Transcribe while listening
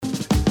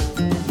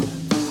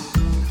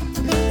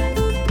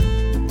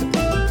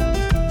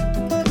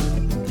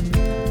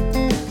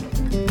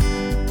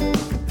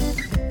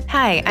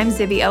Hi, I'm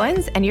Zibby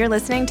Owens, and you're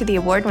listening to the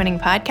award-winning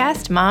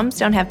podcast, Moms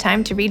Don't Have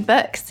Time to Read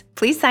Books.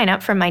 Please sign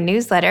up for my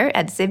newsletter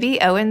at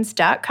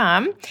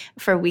zibbyowens.com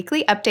for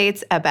weekly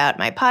updates about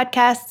my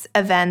podcasts,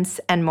 events,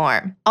 and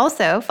more.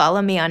 Also,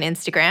 follow me on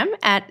Instagram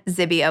at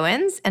Zibby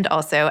Owens and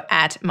also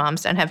at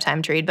Moms Don't Have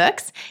Time to Read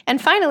Books. And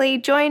finally,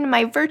 join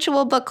my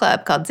virtual book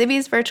club called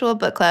Zibby's Virtual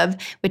Book Club,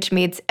 which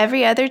meets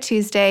every other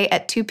Tuesday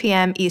at 2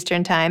 p.m.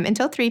 Eastern Time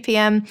until 3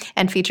 p.m.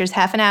 and features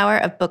half an hour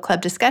of book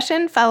club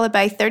discussion followed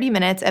by 30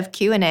 minutes of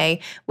Q&A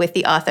with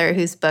the author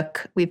whose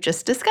book we've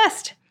just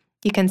discussed.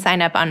 You can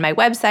sign up on my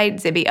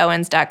website,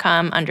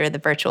 zibbyowens.com, under the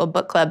Virtual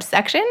Book Club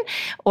section,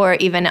 or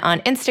even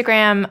on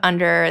Instagram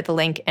under the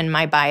link in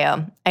my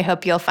bio. I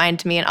hope you'll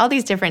find me in all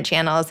these different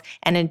channels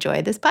and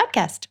enjoy this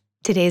podcast.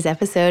 Today's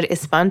episode is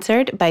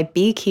sponsored by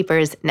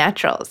Beekeepers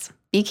Naturals.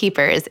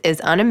 Beekeepers is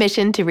on a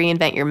mission to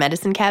reinvent your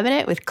medicine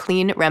cabinet with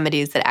clean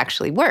remedies that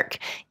actually work.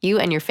 You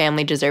and your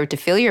family deserve to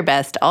feel your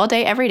best all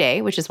day, every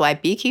day, which is why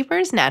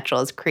Beekeepers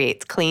Naturals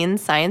creates clean,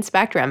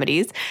 science-backed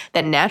remedies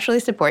that naturally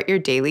support your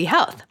daily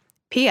health.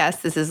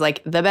 P.S. This is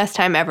like the best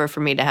time ever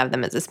for me to have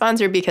them as a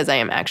sponsor because I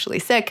am actually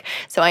sick.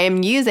 So I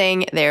am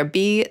using their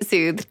Bee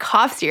Soothed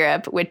cough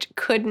syrup, which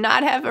could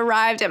not have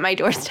arrived at my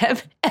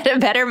doorstep at a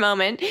better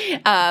moment,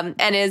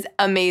 and is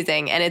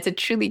amazing. And it's a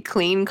truly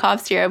clean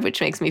cough syrup, which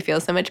makes me feel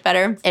so much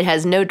better. It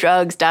has no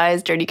drugs,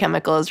 dyes, dirty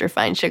chemicals,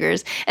 refined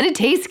sugars, and it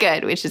tastes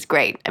good, which is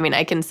great. I mean,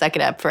 I can suck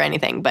it up for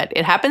anything, but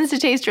it happens to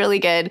taste really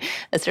good.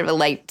 A sort of a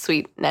light,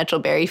 sweet, natural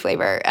berry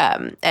flavor,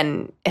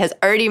 and has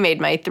already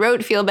made my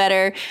throat feel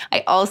better.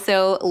 I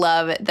also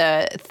love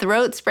the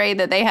throat spray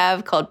that they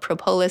have called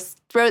Propolis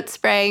Throat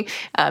Spray,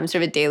 sort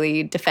of a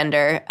daily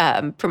defender,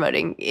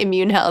 promoting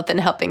immune health and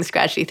helping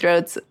scratchy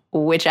throats,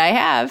 which I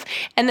have.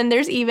 And then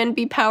there's even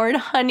bee-powered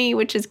honey,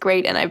 which is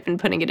great, and I've been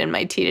putting it in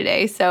my tea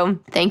today. So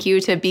thank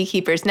you to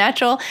Beekeepers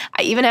Natural.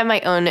 I even have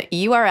my own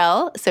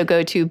URL, so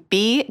go to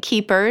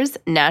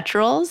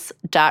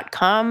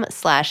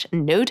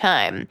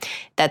beekeepersnaturals.com/no-time.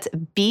 That's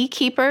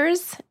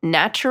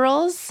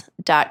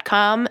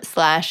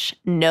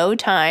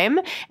beekeepersnaturals.com/no-time.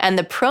 And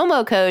the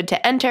promo code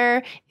to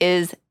enter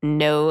is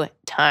no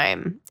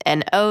time,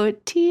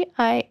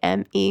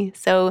 NOTIME.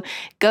 So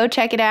go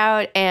check it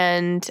out,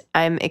 and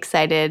I'm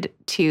excited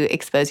to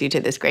expose you to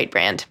this great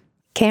brand.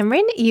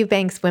 Cameran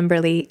Eubanks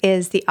Wimberly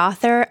is the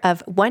author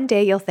of One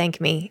Day You'll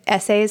Thank Me,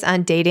 Essays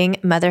on Dating,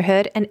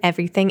 Motherhood, and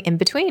Everything in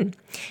Between.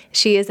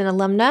 She is an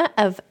alumna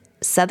of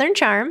Southern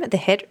Charm, the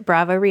hit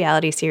Bravo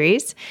reality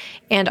series,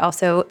 and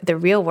also The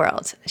Real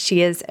World.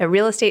 She is a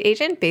real estate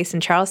agent based in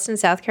Charleston,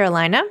 South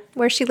Carolina,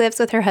 where she lives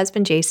with her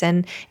husband,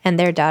 Jason, and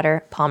their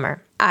daughter,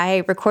 Palmer.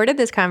 I recorded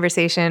this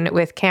conversation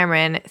with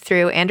Cameran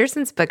through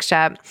Anderson's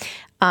Bookshop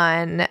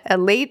on a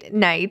late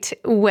night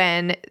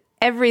when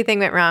everything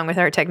went wrong with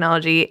our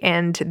technology,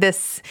 and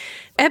this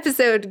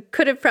episode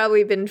could have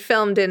probably been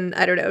filmed in,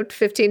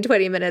 15,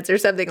 20 minutes or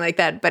something like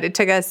that, but it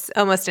took us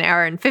almost an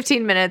hour and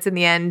 15 minutes in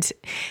the end.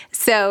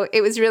 So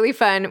it was really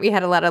fun. We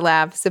had a lot of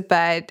laughs,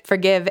 but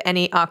forgive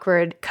any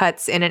awkward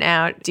cuts in and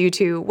out due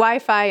to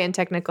Wi-Fi and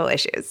technical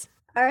issues.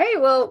 All right.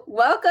 Well,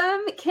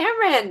 welcome,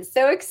 Cameran.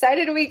 So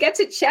excited we get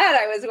to chat.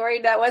 I was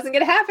worried that wasn't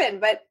going to happen,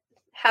 but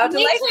how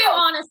delightful. Me too,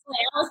 honestly.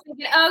 I was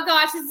thinking, oh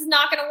gosh, this is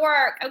not going to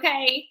work.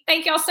 Okay.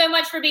 Thank y'all so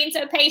much for being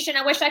so patient.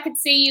 I wish I could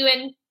see you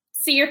and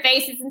see your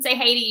faces and say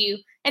hey to you.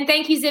 And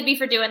thank you, Zibby,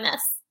 for doing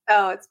this.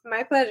 Oh, it's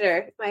my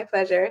pleasure. My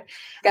pleasure.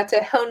 Got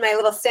to hone my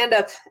little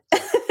stand-up.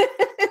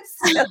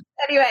 So,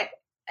 anyway.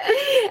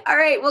 All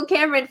right. Well,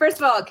 Cameran, first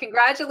of all,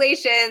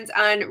 congratulations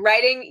on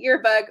writing your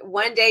book,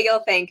 One Day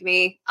You'll Thank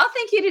Me. I'll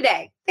thank you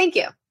today. Thank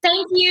you.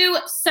 Thank you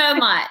so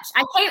much.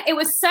 It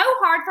was so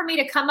hard for me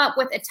to come up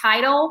with a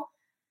title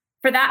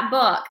for that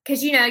book.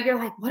 Cause you're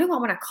like, what do I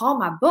want to call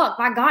my book?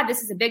 My God,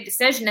 this is a big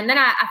decision. And then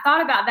I thought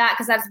about that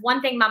because that's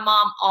one thing my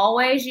mom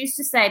always used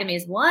to say to me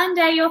is one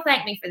day you'll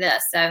thank me for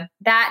this. So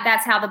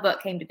that's how the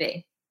book came to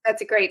be.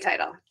 That's a great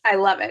title. I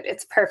love it.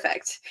 It's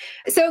perfect.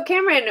 So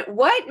Cameran,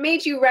 what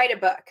made you write a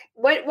book?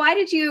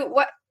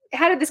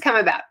 How did this come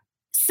about?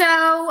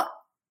 So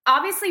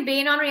obviously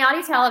being on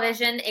reality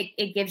television,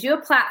 it gives you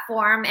a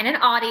platform and an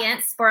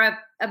audience for a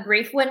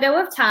brief window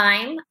of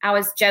time. I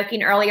was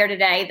joking earlier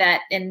today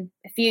that in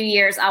a few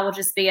years, I will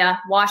just be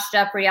a washed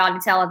up reality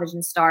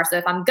television star. So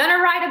if I'm going to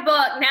write a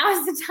book, now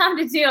is the time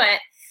to do it.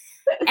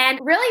 And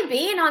really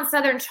being on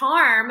Southern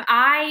Charm,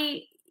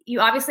 you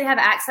obviously have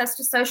access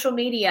to social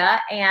media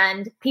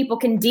and people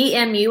can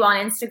DM you on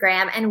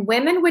Instagram, and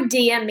women would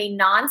DM me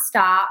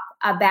nonstop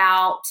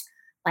about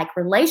like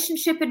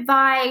relationship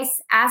advice,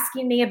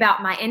 asking me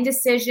about my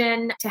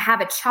indecision to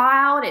have a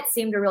child. It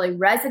seemed to really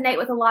resonate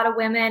with a lot of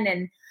women,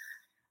 and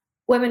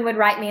women would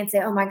write me and say,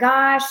 oh my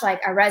gosh,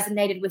 like I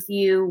resonated with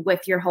you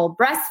with your whole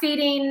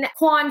breastfeeding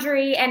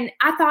quandary. And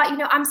I thought,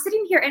 I'm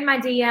sitting here in my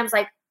DMs,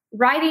 like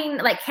writing,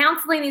 like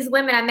counseling these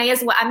women. I may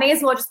as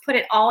well just put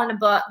it all in a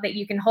book that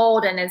you can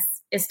hold and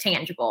is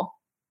tangible.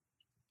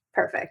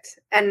 Perfect.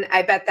 And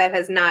I bet that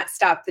has not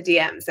stopped the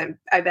DMs. And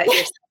I bet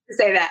you're to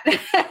say that.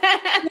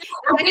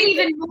 I get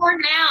even more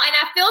now. And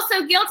I feel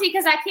so guilty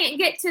because I can't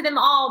get to them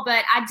all,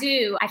 but I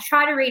do. I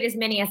try to read as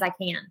many as I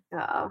can.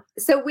 Oh,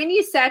 so when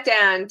you sat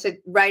down to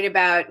write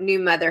about new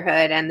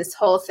motherhood and this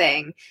whole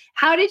thing,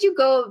 how did you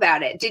go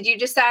about it? Did you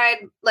decide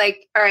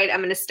like, all right, I'm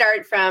going to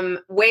start from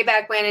way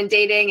back when in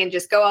dating and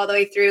just go all the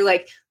way through?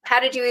 Like, how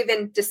did you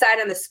even decide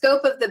on the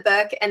scope of the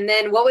book? And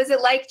then what was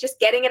it like just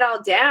getting it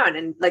all down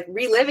and like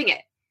reliving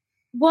it?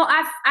 Well,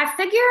 I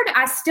figured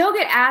I still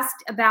get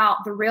asked about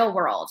the real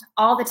world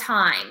all the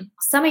time.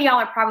 Some of y'all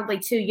are probably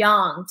too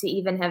young to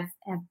even have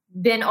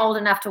been old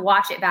enough to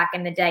watch it back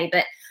in the day.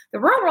 But the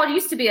real world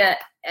used to be a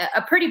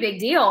pretty big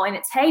deal in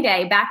its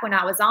heyday back when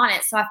I was on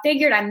it. So I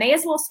figured I may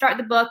as well start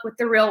the book with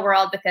the real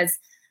world because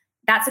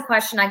that's a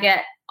question I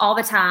get all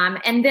the time.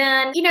 And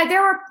then,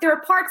 there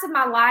were parts of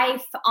my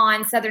life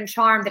on Southern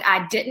Charm that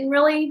I didn't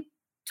really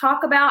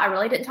talk about. I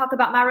really didn't talk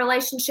about my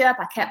relationship.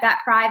 I kept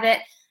that private.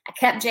 I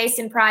kept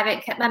Jason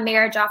private, kept my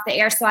marriage off the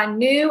air. So I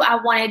knew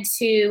I wanted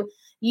to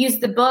use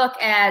the book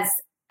as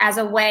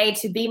a way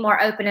to be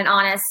more open and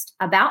honest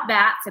about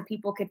that so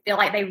people could feel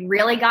like they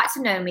really got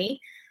to know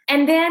me.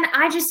 And then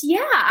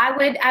I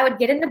would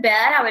get in the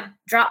bed. I would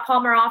drop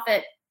Palmer off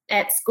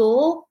at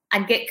school.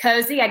 I'd get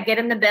cozy. I'd get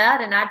in the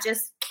bed and I'd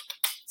just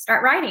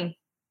start writing.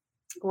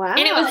 Wow.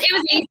 And it was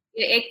easy.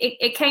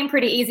 It came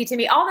pretty easy to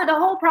me. Although the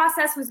whole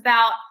process was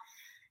about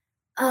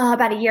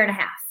a year and a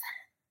half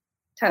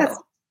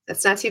total.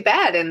 That's not too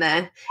bad in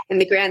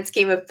the grand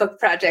scheme of book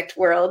project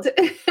world.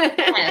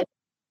 Yes.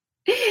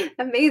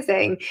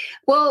 Amazing.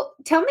 Well,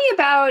 tell me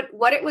about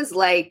what it was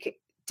like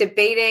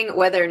debating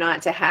whether or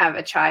not to have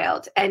a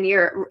child and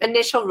your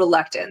initial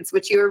reluctance,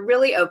 which you were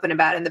really open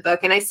about in the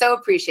book. And I so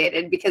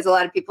appreciated because a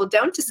lot of people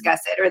don't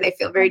discuss it or they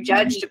feel very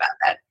judged about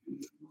that.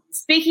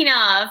 Speaking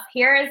of,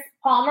 here is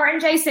Palmer and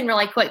Jason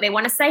really quick. They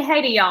want to say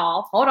hey to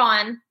y'all. Hold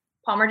on.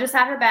 Palmer just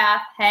had her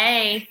bath.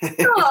 Hey.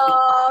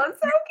 Oh,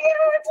 so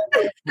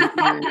cute.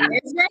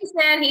 There's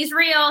Jason. He's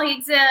real. He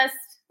exists.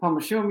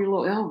 Palmer, show me your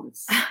little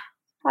Elvis.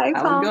 Hi,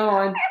 How's Palmer. it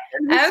going?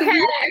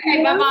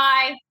 Okay,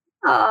 bye-bye.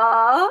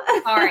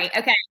 Aw. Sorry.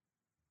 Okay.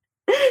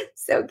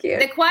 So cute.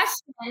 The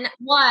question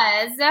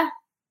was,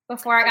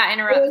 before I got It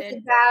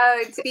interrupted.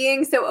 was about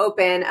being so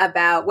open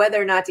about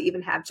whether or not to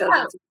even have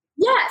children.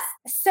 Yes.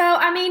 So,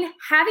 having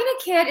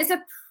a kid is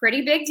a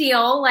pretty big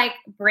deal. Like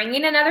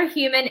bringing another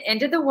human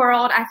into the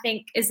world, I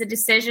think is a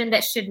decision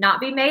that should not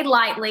be made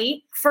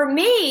lightly. For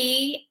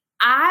me,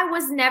 I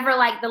was never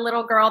like the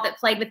little girl that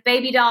played with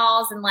baby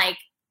dolls and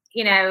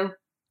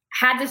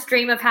had this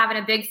dream of having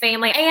a big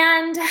family.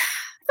 And I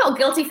felt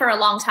guilty for a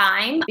long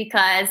time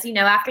because,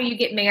 after you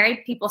get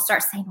married, people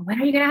start saying,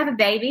 when are you going to have a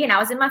baby? And I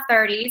was in my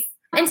 30s.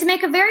 And to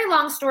make a very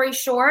long story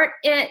short,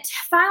 it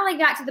finally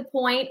got to the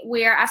point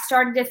where I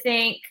started to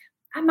think,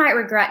 I might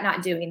regret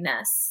not doing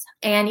this.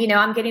 And,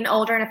 I'm getting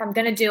older. And if I'm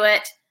going to do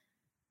it,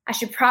 I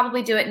should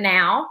probably do it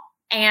now.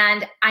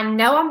 And I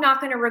know I'm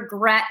not going to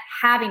regret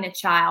having a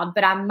child,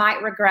 but I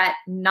might regret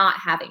not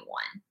having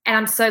one. And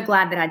I'm so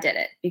glad that I did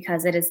it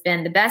because it has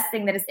been the best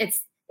thing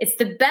it's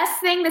the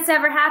best thing that's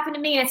ever happened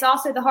to me. And it's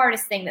also the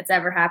hardest thing that's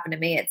ever happened to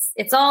me.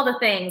 It's all the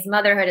things.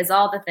 Motherhood is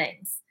all the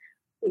things.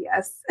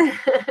 Yes.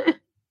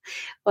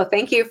 Well,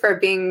 thank you for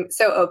being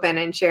so open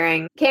and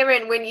sharing.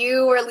 Cameran, when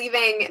you were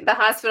leaving the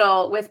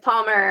hospital with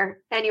Palmer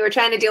and you were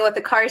trying to deal with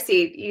the car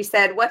seat, you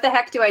said, what the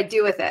heck do I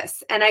do with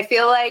this? And I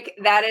feel like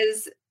that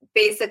is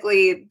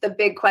basically the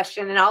big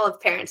question in all of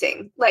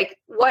parenting. Like,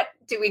 what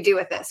do we do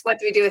with this? What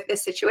do we do with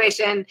this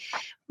situation?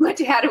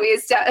 How do we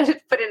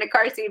put in a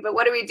car seat? But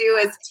what do we do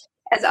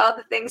as all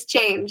the things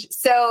change?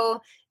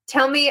 So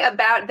tell me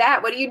about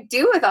that. What do you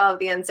do with all of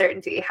the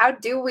uncertainty? How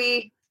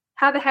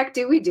the heck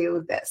do we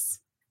do this?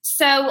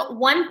 So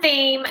one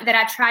theme that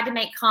I tried to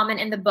make common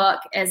in the book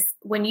is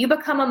when you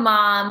become a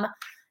mom,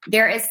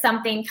 there is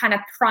something kind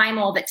of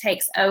primal that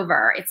takes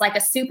over. It's like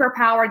a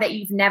superpower that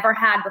you've never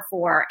had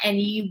before.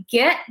 And you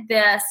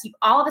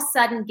all of a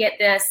sudden get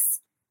this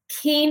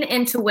keen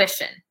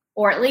intuition,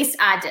 or at least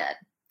I did.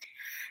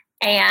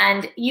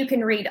 And you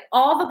can read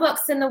all the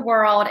books in the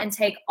world and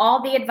take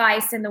all the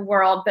advice in the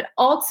world, but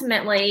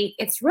ultimately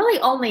it's really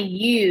only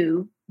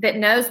you that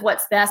knows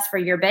what's best for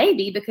your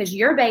baby because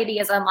your baby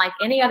is unlike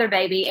any other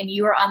baby and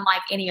you are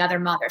unlike any other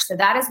mother. So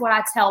that is what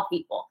I tell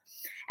people.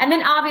 And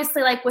then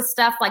obviously like with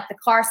stuff like the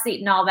car seat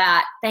and all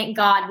that, thank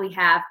God we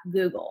have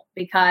Google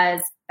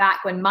because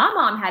back when my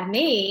mom had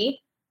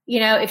me,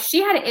 if she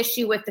had an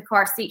issue with the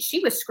car seat, she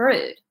was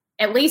screwed.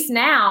 At least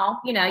now,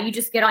 you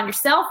just get on your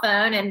cell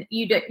phone and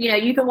you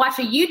can watch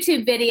a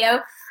YouTube video.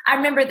 I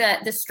remember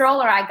the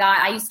stroller I got,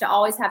 I used to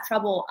always have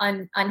trouble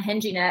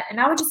unhinging it.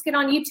 And I would just get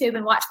on YouTube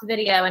and watch the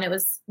video and it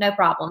was no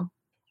problem.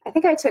 I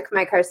think I took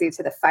my car seat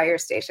to the fire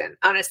station.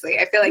 Honestly,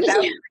 I feel like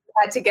that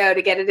had to go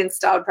to get it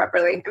installed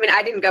properly. I mean,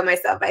 I didn't go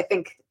myself. I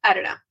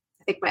don't know.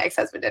 I think my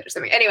ex-husband did or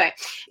something. Anyway,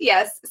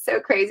 yes, so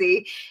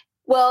crazy.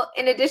 Well,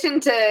 in addition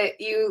to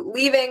you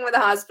leaving with the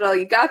hospital,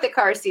 you got the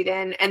car seat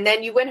in, and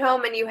then you went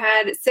home and you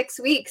had 6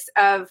 weeks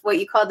of what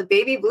you called the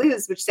baby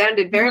blues, which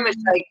sounded very much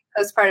like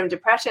postpartum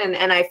depression.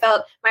 And I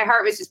felt my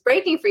heart was just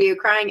breaking for you,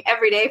 crying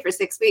every day for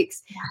 6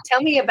 weeks. Yeah.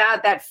 Tell me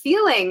about that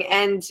feeling.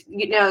 And,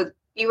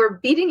 you were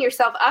beating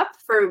yourself up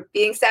for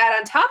being sad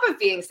on top of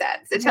being sad.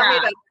 So tell me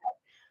about that.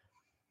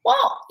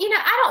 Well,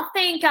 I don't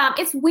think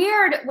it's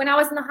weird. When I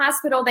was in the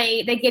hospital,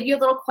 they give you a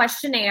little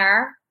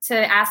questionnaire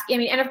to ask.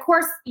 And of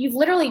course, you've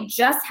literally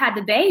just had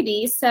the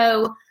baby.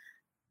 So,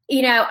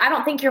 I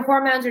don't think your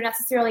hormones are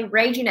necessarily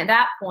raging at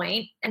that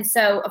point. And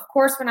so, of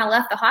course, when I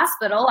left the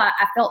hospital, I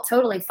felt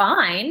totally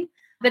fine.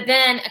 But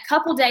then a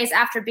couple days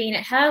after being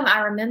at home, I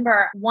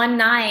remember one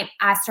night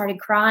I started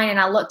crying and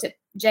I looked at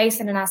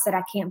Jason and I said,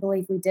 I can't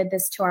believe we did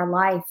this to our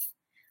life.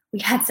 We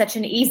had such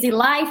an easy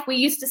life. We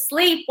used to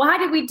sleep. Why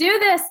did we do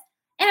this?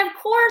 And of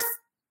course,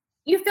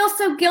 you feel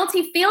so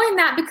guilty feeling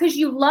that because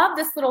you love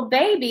this little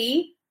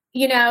baby.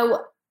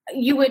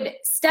 You would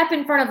step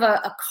in front of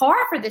a car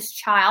for this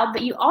child,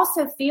 but you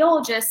also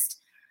feel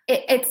just,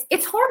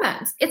 it's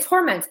hormones. It's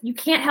hormones. You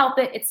can't help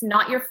it. It's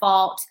not your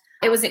fault.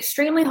 It was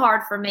extremely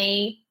hard for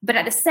me. But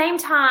at the same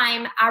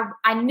time,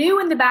 I knew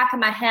in the back of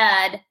my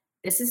head,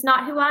 this is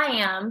not who I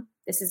am.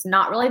 This is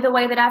not really the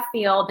way that I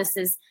feel. This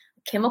is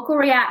a chemical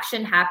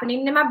reaction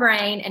happening in my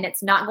brain, and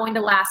it's not going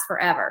to last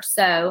forever.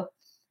 So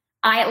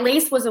I at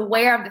least was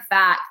aware of the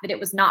fact that it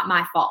was not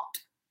my fault.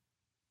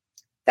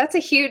 That's a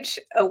huge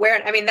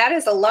awareness. I mean, that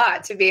is a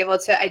lot to be able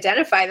to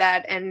identify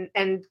that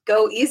and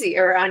go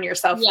easier on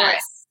yourself. Yes. For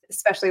it,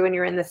 especially when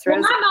you're in the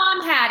throes. Well, my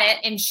mom had it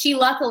and she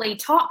luckily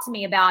talked to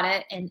me about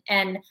it.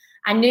 And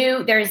I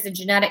knew there's a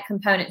genetic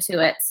component to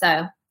it.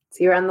 So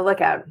you're on the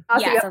lookout.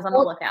 Also, yes, I was on the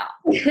lookout.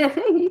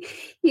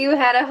 You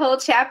had a whole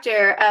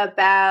chapter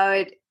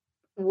about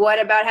what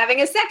about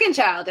having a second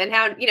child and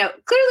how,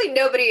 clearly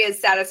nobody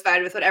is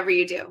satisfied with whatever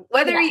you do.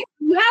 Whether you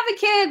have a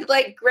kid,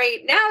 like,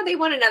 great, now they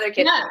want another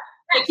kid. No.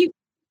 Like you.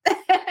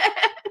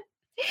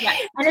 Yeah.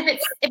 And if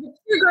it's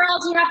 2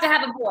 girls, you have to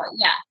have a boy.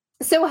 Yeah.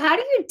 So how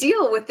do you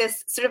deal with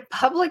this sort of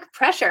public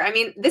pressure? I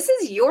mean, this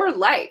is your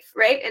life,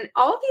 right? And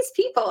all these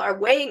people are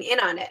weighing in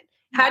on it.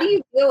 How do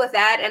you deal with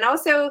that? And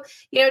also,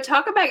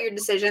 talk about your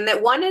decision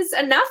that one is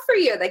enough for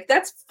you. Like,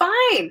 that's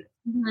fine.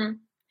 Mm-hmm.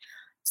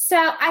 So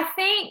I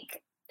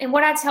think, and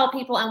what I tell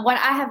people and what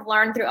I have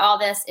learned through all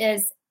this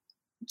is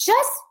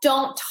just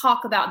don't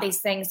talk about these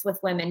things with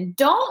women.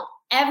 Don't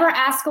ever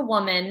ask a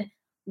woman,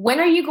 when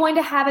are you going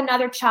to have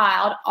another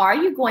child? Are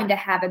you going to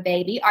have a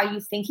baby? Are you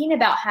thinking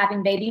about having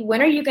a baby?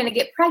 When are you going to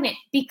get pregnant?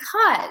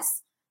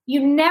 Because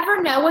you never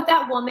know what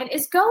that woman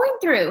is going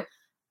through.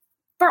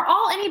 For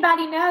all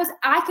anybody knows,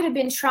 I could have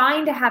been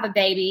trying to have a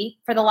baby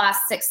for the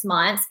last 6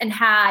 months and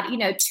had,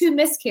 2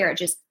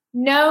 miscarriages.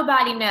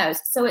 Nobody knows.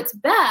 So it's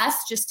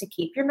best just to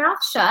keep your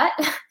mouth shut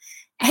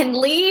and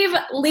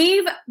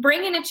leave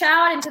bringing a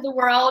child into the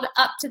world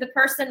up to the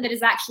person that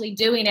is actually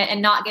doing it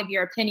and not give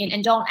your opinion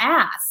and don't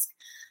ask.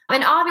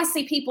 And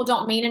obviously people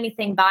don't mean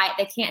anything by it.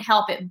 They can't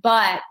help it.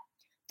 But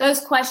those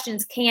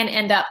questions can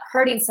end up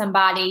hurting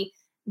somebody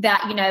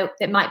that,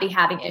 that might be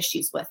having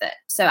issues with it.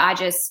 So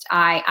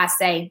I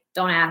say,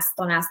 don't ask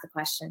the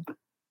question.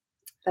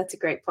 That's a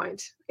great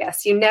point.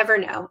 Yes. You never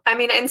know. I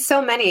mean, in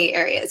so many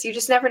areas, you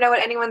just never know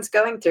what anyone's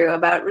going through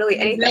about really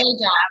anything. You really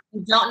don't.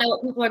 You don't know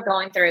what people are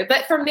going through.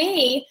 But for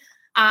me,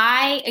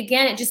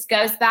 it just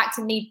goes back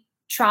to me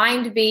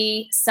trying to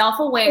be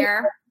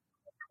self-aware,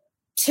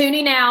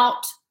 tuning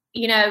out,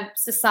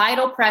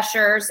 societal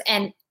pressures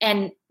and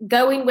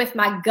going with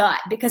my gut,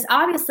 because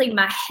obviously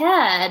my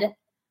head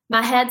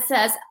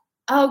says,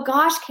 oh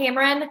gosh,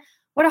 Cameran,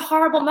 what a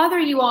horrible mother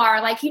you are.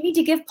 Like, you need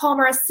to give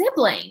Palmer a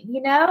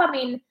sibling, I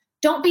mean,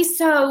 don't be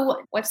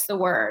so, what's the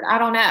word? I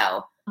don't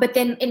know. But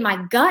then in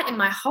my gut, in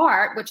my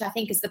heart, which I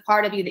think is the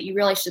part of you that you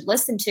really should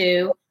listen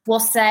to,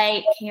 will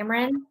say,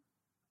 Cameran,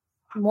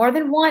 more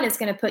than one is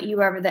going to put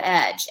you over the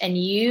edge and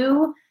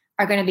you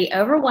are going to be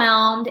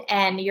overwhelmed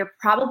and you're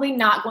probably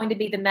not going to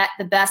be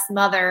the best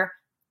mother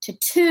to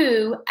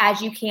 2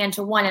 as you can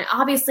to 1. And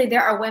obviously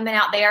there are women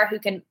out there who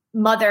can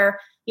mother,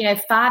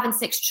 5 and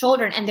 6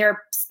 children and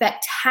they're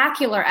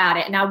spectacular at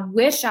it. And I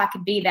wish I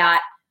could be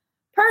that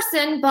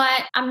person,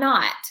 but I'm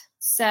not.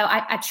 So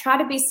I try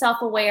to be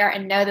self-aware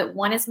and know that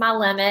 1 is my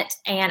limit.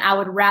 And I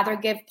would rather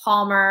give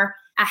Palmer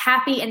a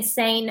happy and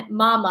sane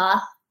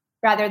mama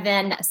rather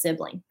than a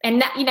sibling.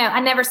 And, I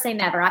never say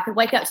never. I could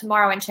wake up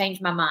tomorrow and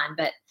change my mind,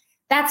 but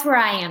that's where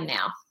I am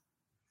now.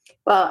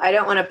 Well, I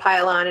don't want to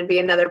pile on and be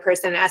another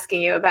person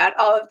asking you about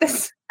all of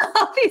this,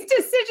 all these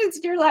decisions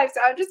in your life.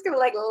 So I'm just going to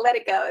let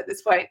it go at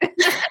this point.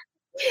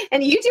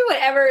 And you do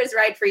whatever is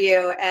right for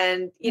you.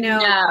 And, No.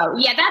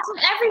 Yeah, that's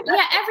what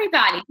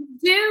everybody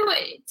do.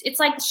 It's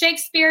like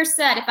Shakespeare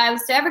said, if I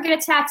was to ever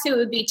get a tattoo, it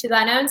would be to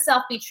thine own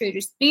self be true.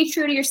 Just be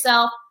true to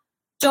yourself.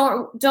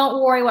 Don't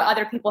worry what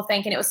other people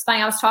think. And it was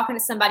funny. I was talking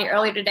to somebody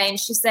earlier today and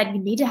she said, you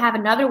need to have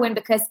another one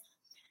because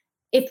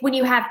when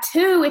you have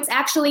 2, it's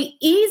actually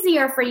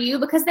easier for you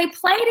because they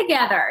play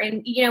together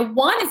and,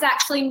 1 is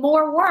actually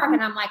more work.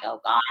 And I'm like, oh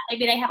God,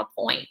 maybe they have a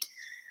point.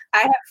 I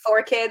have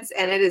 4 kids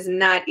and it is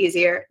not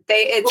easier.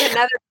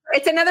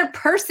 It's another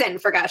person,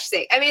 for gosh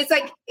sake. I mean, it's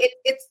like,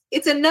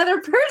 it's another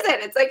person.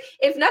 It's like,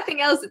 if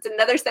nothing else, it's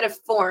another set of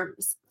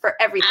forms for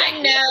everything.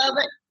 I know,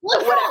 but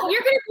look,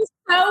 you're going to be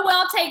so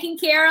well taken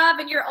care of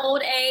in your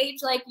old age.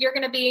 Like, you're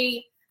going to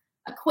be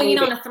a queen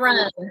on a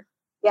throne.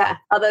 Yeah.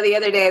 Although the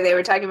other day they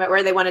were talking about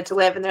where they wanted to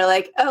live and they're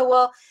like, oh,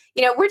 well,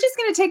 we're just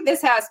going to take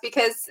this house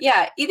because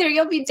either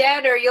you'll be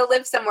dead or you'll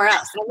live somewhere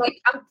else. And I'm like,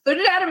 I'm put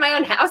it out of my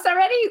own house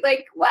already.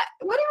 Like what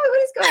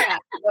is going on?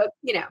 Well,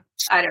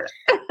 I don't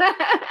know.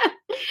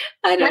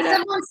 I don't know.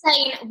 Someone's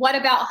saying, what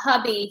about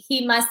hubby?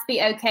 He must be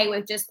okay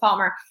with just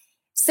Palmer.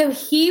 So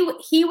he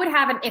would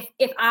have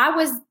if I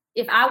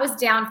was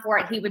down for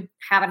it, he would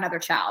have another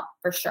child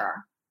for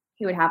sure.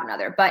 He would have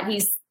another, but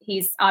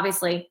he's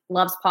obviously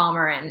loves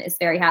Palmer and is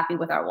very happy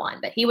with our one,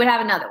 but he would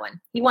have another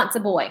one. He wants a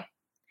boy,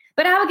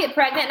 but I would get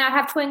pregnant and I'd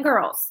have twin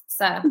girls.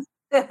 So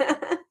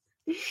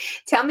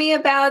tell me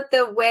about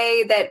the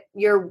way that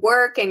your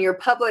work and your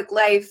public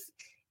life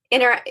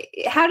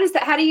how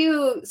do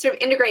you sort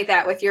of integrate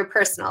that with your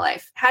personal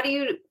life? How do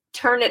you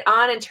turn it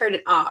on and turn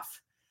it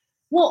off?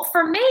 Well,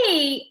 for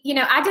me,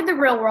 I did The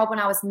Real World when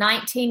I was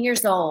 19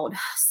 years old.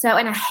 So,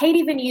 and I hate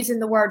even using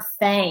the word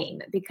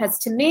fame because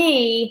to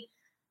me,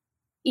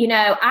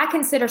 I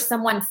consider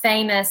someone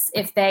famous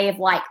if they have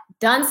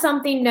done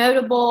something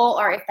notable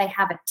or if they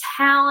have a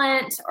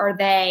talent or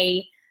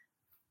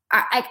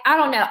I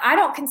don't know. I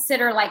don't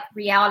consider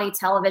reality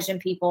television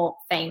people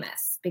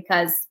famous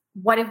because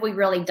what have we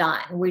really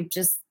done? We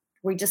just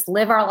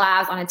live our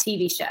lives on a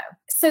TV show.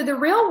 So The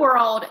Real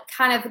World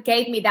kind of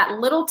gave me that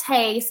little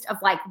taste of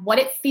what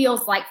it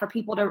feels like for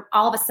people to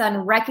all of a sudden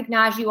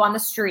recognize you on the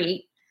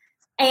street.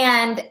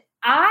 And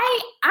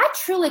I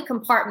truly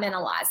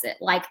compartmentalize it.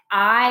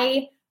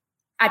 I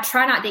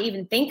try not to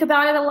even think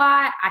about it a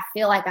lot. I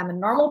feel like I'm a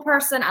normal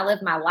person. I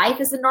live my life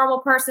as a normal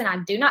person. I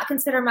do not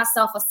consider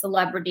myself a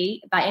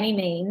celebrity by any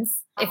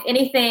means. If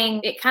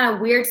anything, it kind of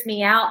weirds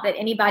me out that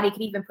anybody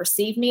can even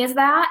perceive me as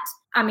that.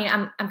 I mean,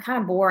 I'm kind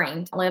of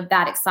boring to live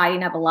that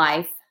exciting of a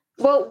life.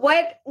 Well,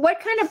 what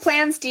kind of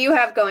plans do you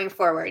have going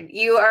forward?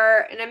 You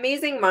are an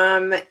amazing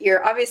mom.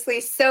 You're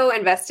obviously so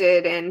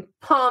invested in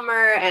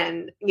Palmer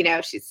and,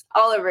 she's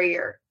all over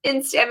your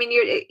Insta. I mean,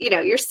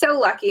 you're so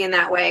lucky in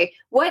that way.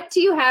 What do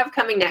you have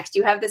coming next?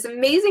 You have this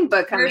amazing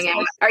book coming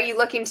out. Are you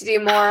looking to do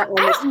more? I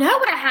don't know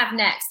what I have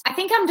next. I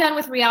think I'm done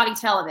with reality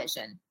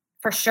television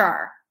for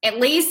sure. At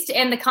least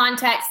in the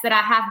context that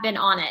I have been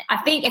on it. I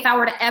think if I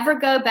were to ever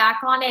go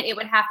back on it, it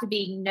would have to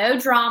be no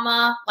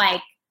drama,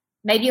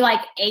 maybe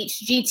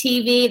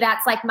HGTV.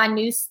 That's my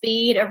new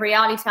speed of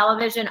reality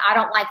television. I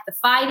don't like the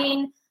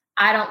fighting.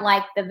 I don't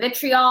like the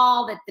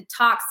vitriol, the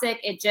toxic.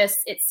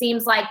 It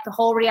seems like the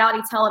whole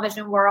reality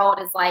television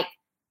world is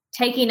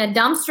taking a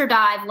dumpster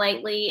dive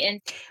lately. And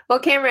well,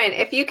 Cameran,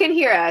 if you can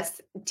hear us,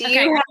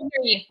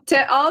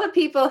 to all the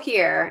people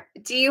here,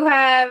 do you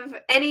have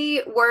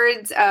any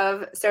words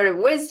of sort of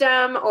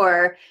wisdom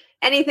or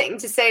anything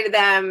to say to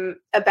them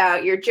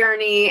about your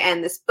journey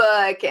and this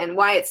book and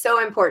why it's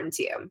so important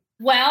to you?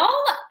 Well,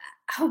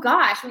 oh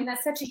gosh, I mean,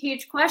 that's such a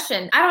huge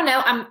question. I don't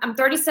know. I'm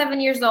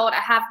 37 years old.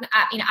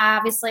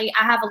 Obviously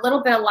I have a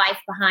little bit of life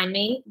behind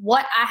me.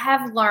 What I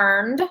have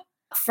learned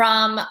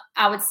from,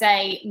 I would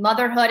say,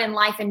 motherhood and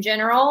life in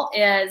general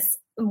is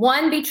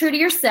 1, be true to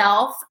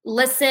yourself,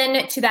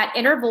 listen to that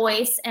inner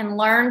voice and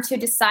learn to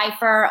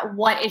decipher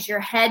what is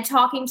your head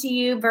talking to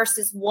you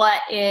versus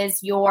what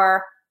is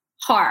your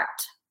heart.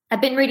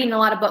 I've been reading a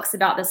lot of books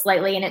about this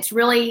lately, and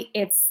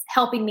it's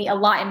helping me a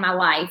lot in my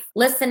life,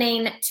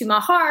 listening to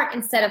my heart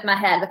instead of my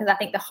head, because I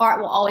think the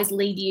heart will always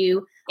lead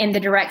you in the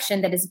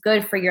direction that is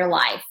good for your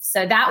life.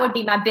 So that would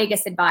be my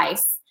biggest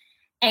advice.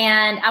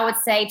 And I would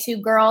say to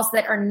girls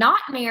that are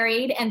not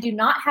married and do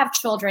not have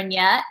children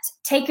yet,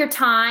 take your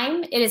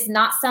time. It is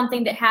not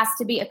something that has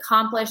to be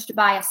accomplished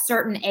by a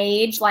certain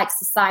age like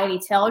society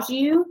tells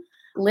you.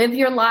 Live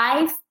your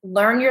life,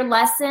 learn your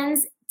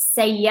lessons,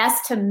 say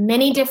yes to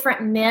many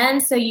different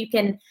men so you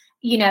can,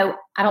 I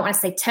don't want to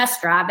say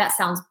test drive, that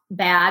sounds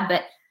bad,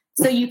 but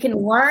so you can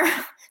learn,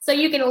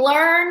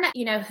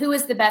 who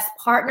is the best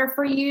partner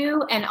for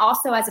you. And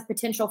also as a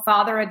potential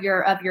father of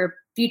your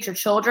future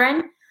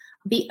children,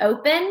 be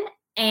open.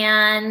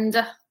 And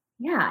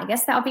I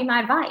guess that would be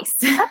my advice.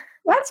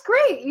 That's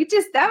great.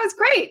 That was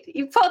great.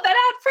 You pulled that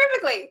out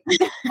perfectly.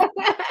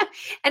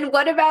 And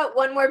what about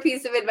one more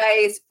piece of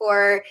advice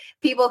for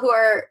people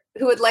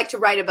who would like to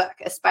write a book,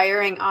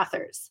 aspiring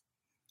authors?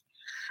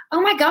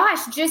 Oh my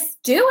gosh,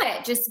 just do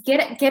it. Just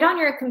get on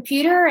your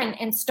computer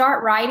and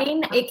start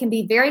writing. It can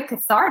be very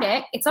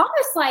cathartic. It's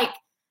almost like,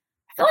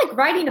 I feel like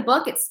writing a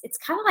book, it's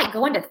kind of like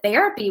going to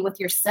therapy with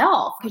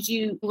yourself because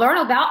you learn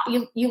a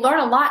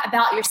lot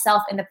about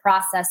yourself in the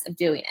process of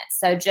doing it.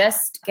 So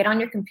just get on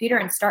your computer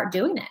and start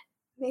doing it.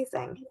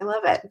 Amazing. I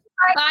love it.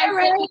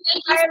 Bye,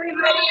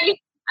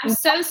 everybody. I'm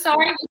so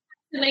sorry we had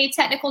so many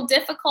technical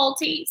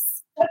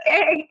difficulties.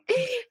 Okay.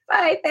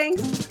 Bye.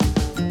 Thanks.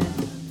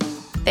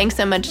 Thanks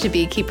so much to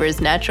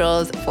Beekeepers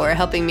Naturals for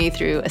helping me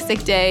through a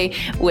sick day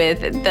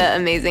with the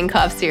amazing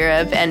cough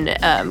syrup and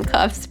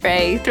cough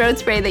spray, throat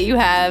spray that you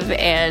have.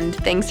 And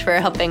thanks for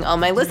helping all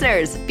my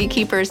listeners.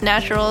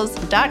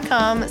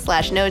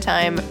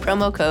 Beekeepersnaturals.com/NoTime,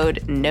 promo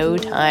code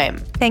NOTIME.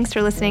 Thanks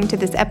for listening to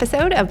this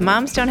episode of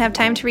Moms Don't Have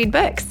Time to Read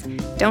Books.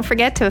 Don't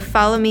forget to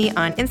follow me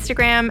on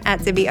Instagram at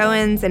Zibby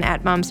Owens and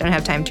at Moms Don't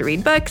Have Time to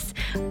Read Books.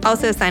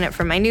 Also sign up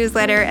for my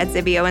newsletter at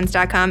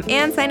zibbyowens.com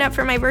and sign up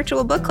for my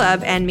virtual book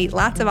club and meet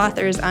lots of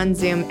authors on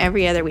Zoom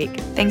every other week.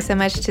 Thanks so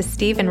much to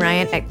Steve and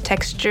Ryan at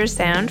Texture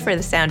Sound for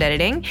the sound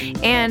editing.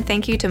 And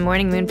thank you to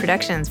Morning Moon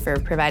Productions for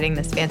providing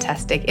this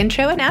fantastic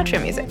intro and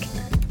outro music.